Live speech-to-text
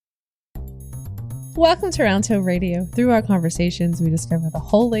Welcome to Round Toe Radio. Through our conversations, we discover the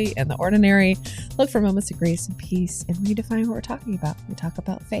holy and the ordinary, look for moments of grace and peace, and redefine what we're talking about. We talk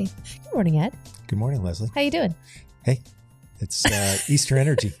about faith. Good morning, Ed. Good morning, Leslie. How you doing? Hey, it's Easter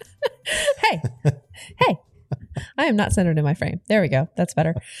energy. Hey. I am not centered in my frame. There we go. That's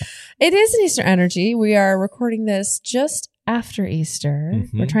better. It is an Easter energy. We are recording this just after Easter.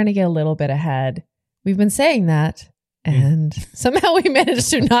 Mm-hmm. We're trying to get a little bit ahead. We've been saying that. And somehow we managed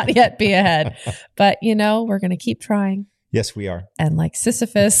to not yet be ahead. But, we're going to keep trying. Yes, we are. And like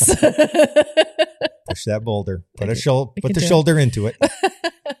Sisyphus. Push that boulder. Put the shoulder into it.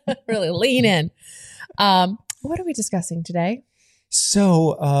 Really lean in. What are we discussing today?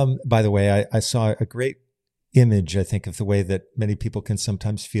 So, by the way, I saw a great image, I think, of the way that many people can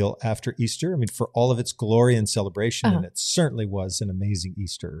sometimes feel after Easter. I mean, for all of its glory and celebration, and it certainly was an amazing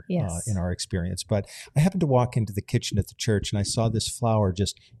Easter in our experience. But I happened to walk into the kitchen at the church and I saw this flower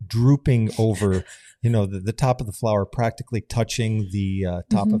just drooping over, the top of the flower practically touching the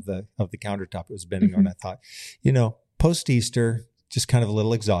top of the countertop. It was bending on. I thought, post-Easter, just kind of a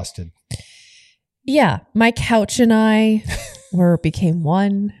little exhausted. Yeah. My couch and I became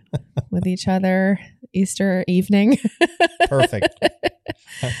one with each other Easter evening. Perfect.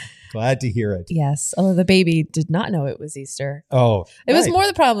 Glad to hear it. Yes. Although the baby did not know it was Easter. Oh, it was more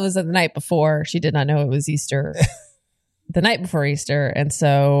the problem was that the night before she did not know it was Easter. The night before Easter. And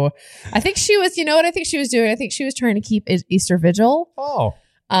so I think she was, what I think she was doing? I think she was trying to keep Easter vigil. Oh,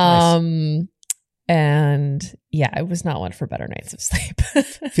 nice. And yeah, it was not one for better nights of sleep.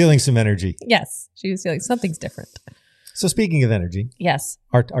 Feeling some energy. Yes. She was feeling something's different. So speaking of energy. Yes.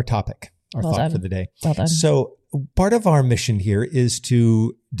 Our topic. Our well thought done. for the day. Well done. So part of our mission here is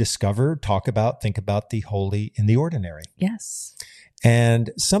to discover, talk about, think about the holy in the ordinary. Yes.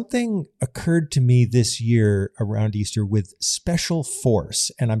 And something occurred to me this year around Easter with special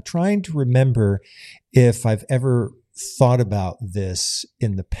force. And I'm trying to remember if I've ever thought about this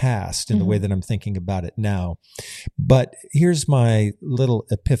in the past in the way that I'm thinking about it now. But here's my little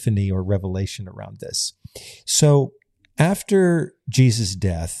epiphany or revelation around this. So after Jesus'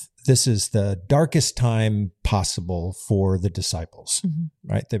 death, this is the darkest time possible for the disciples,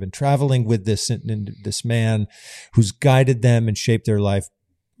 right? They've been traveling with this man who's guided them and shaped their life,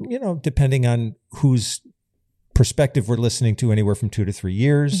 depending on whose perspective we're listening to, anywhere from 2 to 3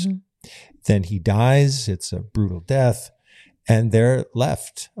 years. Then he dies. It's a brutal death. And they're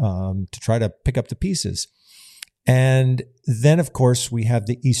left to try to pick up the pieces. And then, of course, we have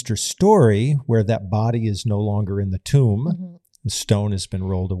the Easter story where that body is no longer in the tomb. The stone has been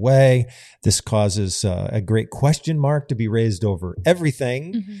rolled away. This causes a great question mark to be raised over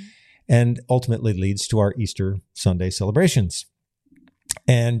everything and ultimately leads to our Easter Sunday celebrations.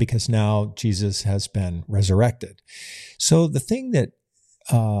 And because now Jesus has been resurrected. So the thing that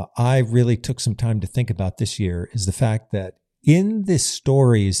I really took some time to think about this year is the fact that in the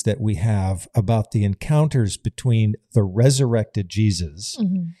stories that we have about the encounters between the resurrected Jesus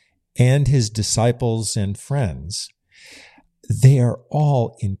and his disciples and friends, they are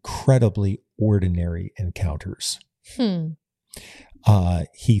all incredibly ordinary encounters.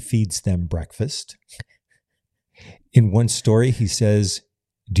 He feeds them breakfast. In one story, he says,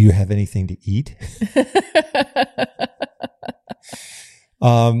 "Do you have anything to eat?"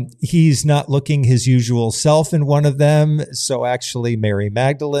 He's not looking his usual self in one of them. So actually Mary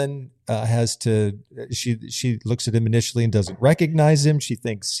Magdalene she looks at him initially and doesn't recognize him. She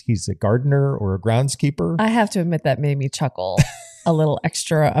thinks he's a gardener or a groundskeeper. I have to admit that made me chuckle a little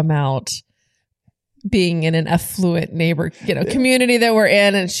extra amount being in an affluent community that we're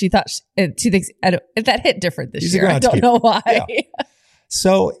in. And she thought, she thinks that hit different this year. I don't know why. Yeah.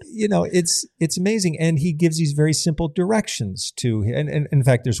 So, it's amazing. And he gives these very simple directions and in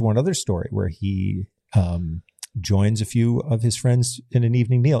fact, there's one other story where he joins a few of his friends in an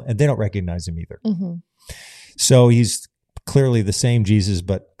evening meal and they don't recognize him either. So he's clearly the same Jesus,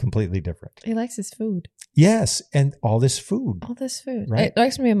 but completely different. He likes his food. Yes. And all this food. Right? It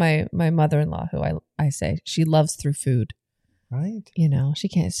likes me and my mother-in-law, who I say she loves through food. Right. She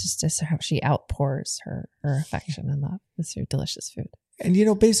can't, it's just how she outpours her affection and love with through delicious food. And,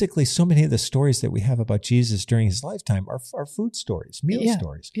 basically so many of the stories that we have about Jesus during his lifetime are food stories, meal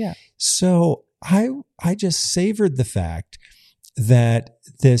stories. Yeah. So I just savored the fact that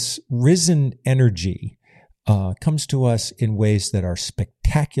this risen energy comes to us in ways that are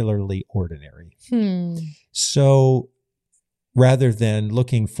spectacularly ordinary. So rather than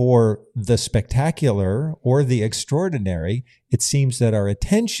looking for the spectacular or the extraordinary, it seems that our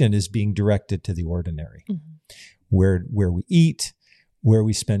attention is being directed to the ordinary, where we eat, where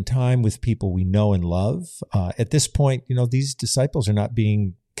we spend time with people we know and love. At this point, these disciples are not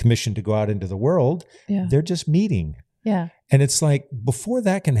being commissioned to go out into the world. Yeah. They're just meeting. Yeah. And it's like, before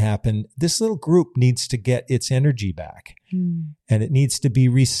that can happen, this little group needs to get its energy back, and it needs to be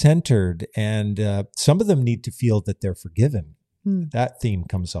recentered. And some of them need to feel that they're forgiven. That theme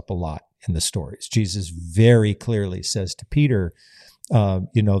comes up a lot in the stories. Jesus very clearly says to Peter,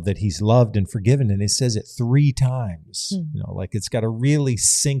 that he's loved and forgiven. And he says it 3 times, like it's got to really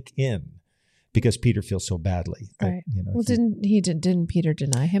sink in, because Peter feels so badly. Right. Didn't Peter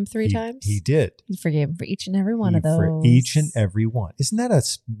deny him 3 times? He did. He forgave him for each and every one of those. For each and every one. Isn't that a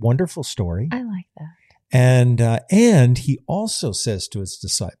wonderful story? I like that. And he also says to his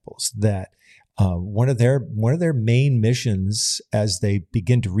disciples that one of their main missions as they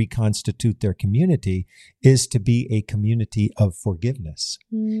begin to reconstitute their community is to be a community of forgiveness.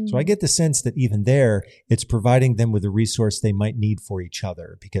 So I get the sense that even there, it's providing them with a resource they might need for each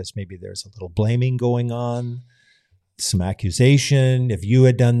other, because maybe there's a little blaming going on, some accusation. If you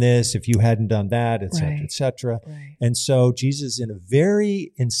had done this, if you hadn't done that, et cetera, et cetera. Right. And so Jesus, in a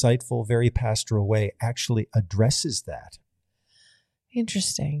very insightful, very pastoral way, actually addresses that.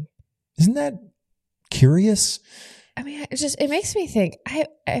 Interesting. Isn't that curious? I mean, it makes me think.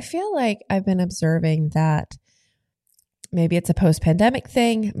 I feel like I've been observing that maybe it's a post-pandemic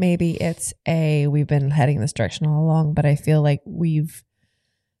thing. Maybe it's we've been heading this direction all along, but I feel like we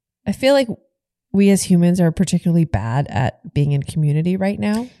as humans are particularly bad at being in community right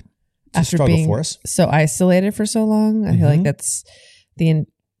now. It's after being for us. So isolated for so long. I feel like that's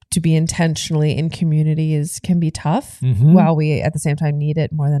to be intentionally in community can be tough, while we at the same time need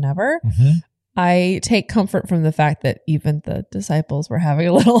it more than ever. I take comfort from the fact that even the disciples were having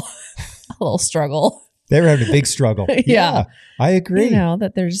a little struggle. They were having a big struggle. Yeah, I agree.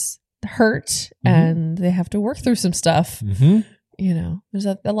 That there's hurt and they have to work through some stuff. There's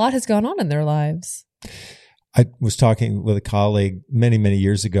a lot has gone on in their lives. I was talking with a colleague many, many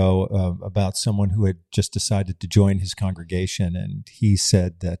years ago about someone who had just decided to join his congregation. And he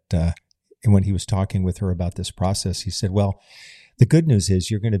said that when he was talking with her about this process, he said, well, the good news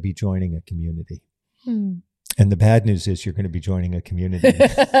is you're going to be joining a community. And the bad news is you're going to be joining a community.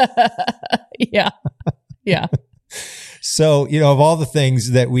 Yeah. So, of all the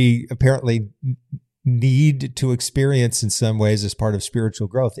things that we apparently need to experience in some ways as part of spiritual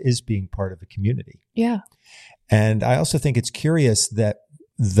growth is being part of a community. Yeah. And I also think it's curious that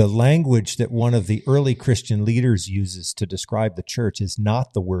the language that one of the early Christian leaders uses to describe the church is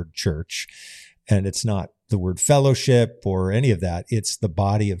not the word church, and it's not the word fellowship or any of that. It's the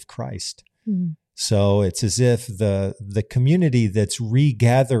body of Christ. So it's as if the community that's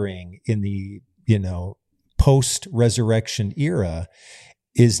regathering in the, post-resurrection era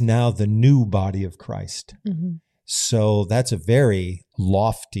is now the new body of Christ. So that's a very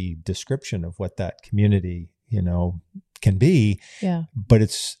lofty description of what that community, can be. Yeah. But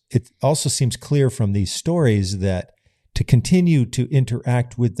it also seems clear from these stories that to continue to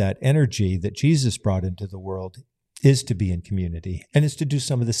interact with that energy that Jesus brought into the world is to be in community, and it's to do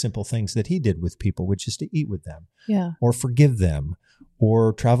some of the simple things that he did with people, which is to eat with them, or forgive them,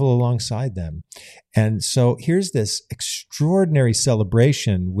 or travel alongside them. And so here's this extraordinary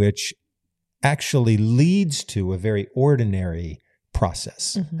celebration, which actually leads to a very ordinary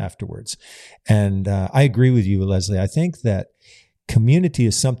process afterwards. And I agree with you, Leslie. I think that community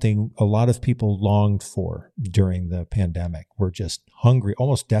is something a lot of people longed for during the pandemic. We're just hungry,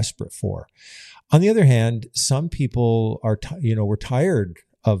 almost desperate for. On the other hand, some people are, were tired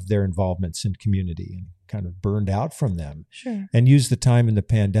of their involvements in community and kind of burned out from them. Sure. And used the time in the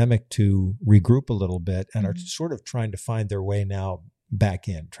pandemic to regroup a little bit and are sort of trying to find their way now back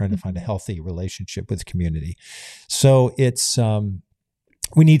in, trying to find a healthy relationship with community. So it's,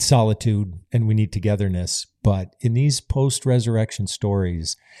 we need solitude and we need togetherness, but in these post-resurrection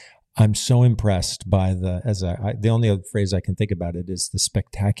stories, I'm so impressed by the only other phrase I can think about it is the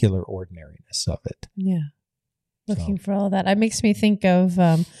spectacular ordinariness of it. Yeah. Looking for all that. It makes me think of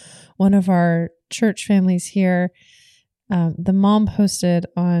one of our church families here. The mom posted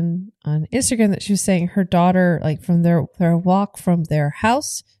on Instagram that she was saying her daughter, like from their walk from their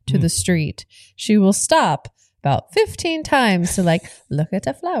house to the street, she will stop about 15 times to look at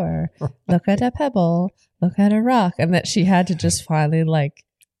a flower, look at a pebble, look at a rock. And that she had to just finally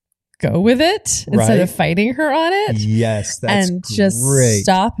go with it instead of fighting her on it. Yes, that's and great. Just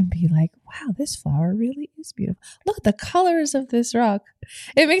stop and be like, wow, this flower really is beautiful. Look at the colors of this rock.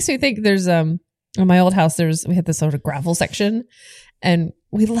 It makes me think there's in my old house we had this sort of gravel section, and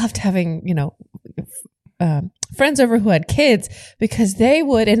we loved having friends over who had kids because they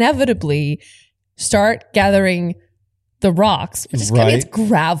would inevitably start gathering the rocks. It's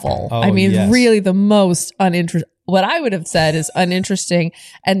gravel. Oh, really the most what I would have said is uninteresting,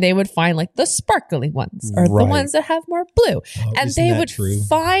 and they would find like the sparkly ones or the ones that have more blue. And they would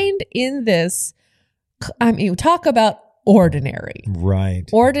find in this, I mean, talk about ordinary. Right.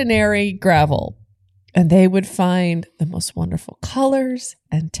 Ordinary gravel. And they would find the most wonderful colors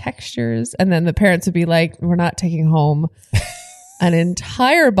and textures. And then the parents would be like, we're not taking home an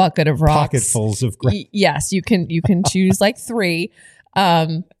entire bucket of rocks. Pocketfuls of gravel. Yes, you can choose like 3.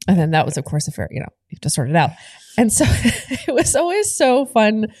 And then that was, of course, a fair, you have to sort it out. And so it was always so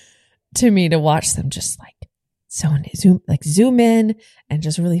fun to me to watch them just like zoom in and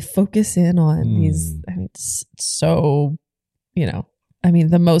just really focus in on these. I mean, so,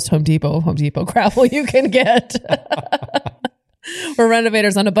 the most Home Depot gravel you can get. We're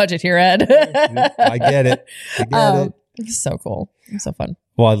renovators on a budget here, Ed. I get it. It's so cool. It's so fun.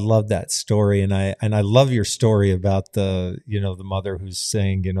 Well, I love that story, and I love your story about the mother who's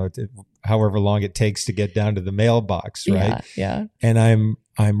saying, however long it takes to get down to the mailbox, right? Yeah. And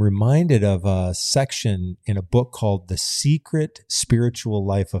I'm reminded of a section in a book called The Secret Spiritual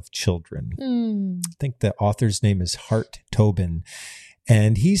Life of Children. I think the author's name is Hart Tobin.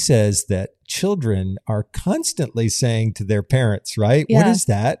 And he says that children are constantly saying to their parents, right? Yeah. What is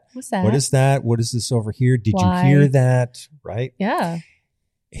that? What's that? What is that? What is this over here? Did you hear that? Right? Yeah.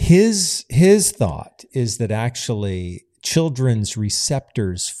 His thought is that actually children's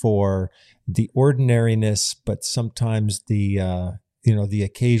receptors for the ordinariness, but sometimes the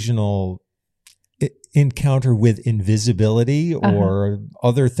occasional encounter with invisibility or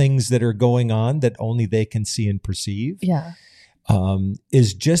other things that are going on that only they can see and perceive. Yeah.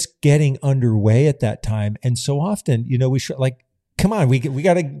 Is just getting underway at that time. And so often, we should come on, we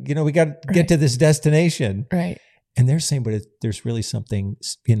got to get to this destination. Right. And they're saying, but there's really something,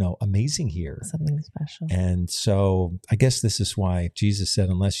 amazing here. Something special. And so I guess this is why Jesus said,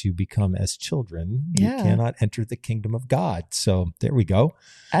 unless you become as children, you cannot enter the kingdom of God. So there we go.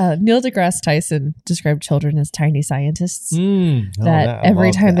 Neil deGrasse Tyson described children as tiny scientists.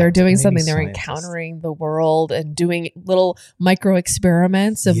 Every time they're doing something, they're encountering the world and doing little micro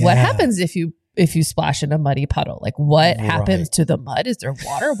experiments of what happens if you splash in a muddy puddle. Like what happens to the mud? Is there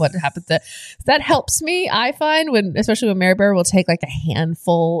water? What happens to that? Helps me, I find, especially when Mary Bear will take like a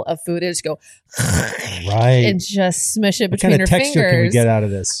handful of food and just go and just smush it between her fingers. What kind of texture can we get out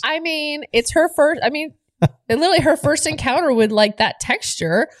of this? I mean, it's her first, literally her first encounter with like that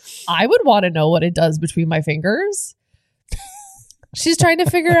texture. I would want to know what it does between my fingers. She's trying to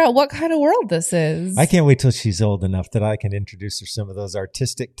figure out what kind of world this is. I can't wait till she's old enough that I can introduce her some of those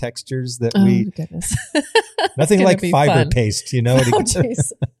artistic textures that goodness. Nothing like fiber fun. Paste, Oh,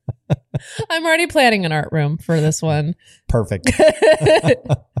 jeez. I'm already planning an art room for this one. Perfect.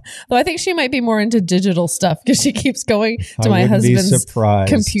 Though I think she might be more into digital stuff because she keeps going to my husband's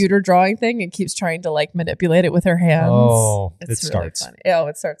computer drawing thing and keeps trying to like manipulate it with her hands. Oh, it's it really starts. Funny. Oh,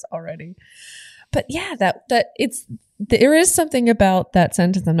 it starts already. But yeah, there is something about that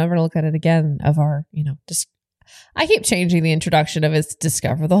sentence. I'm never going to look at it again of our, I keep changing the introduction of it's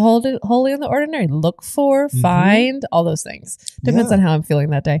discover the holy and the ordinary, look for, find, all those things. Depends on how I'm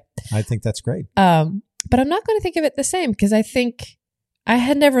feeling that day. I think that's great. But I'm not going to think of it the same because I think I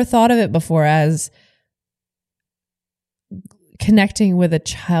had never thought of it before as connecting with a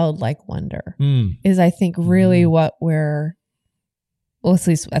childlike wonder is I think really what we're, well, at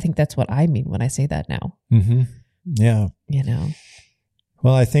least I think that's what I mean when I say that now. Mm-hmm. Yeah.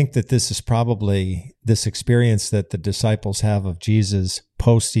 Well, I think that this is probably this experience that the disciples have of Jesus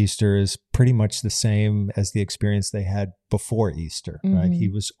post-Easter is pretty much the same as the experience they had before Easter, right? He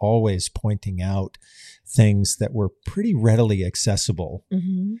was always pointing out things that were pretty readily accessible.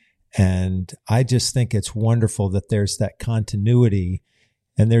 And I just think it's wonderful that there's that continuity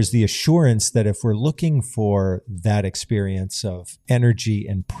and there's the assurance that if we're looking for that experience of energy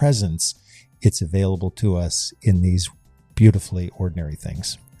and presence, it's available to us in these beautifully ordinary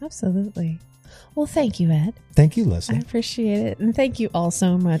things. Absolutely. Well, thank you, Ed. Thank you, Leslie. I appreciate it. And thank you all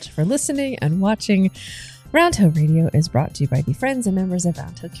so much for listening and watching. Round Hill Radio is brought to you by the friends and members of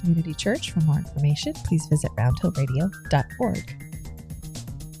Round Hill Community Church. For more information, please visit roundhillradio.org.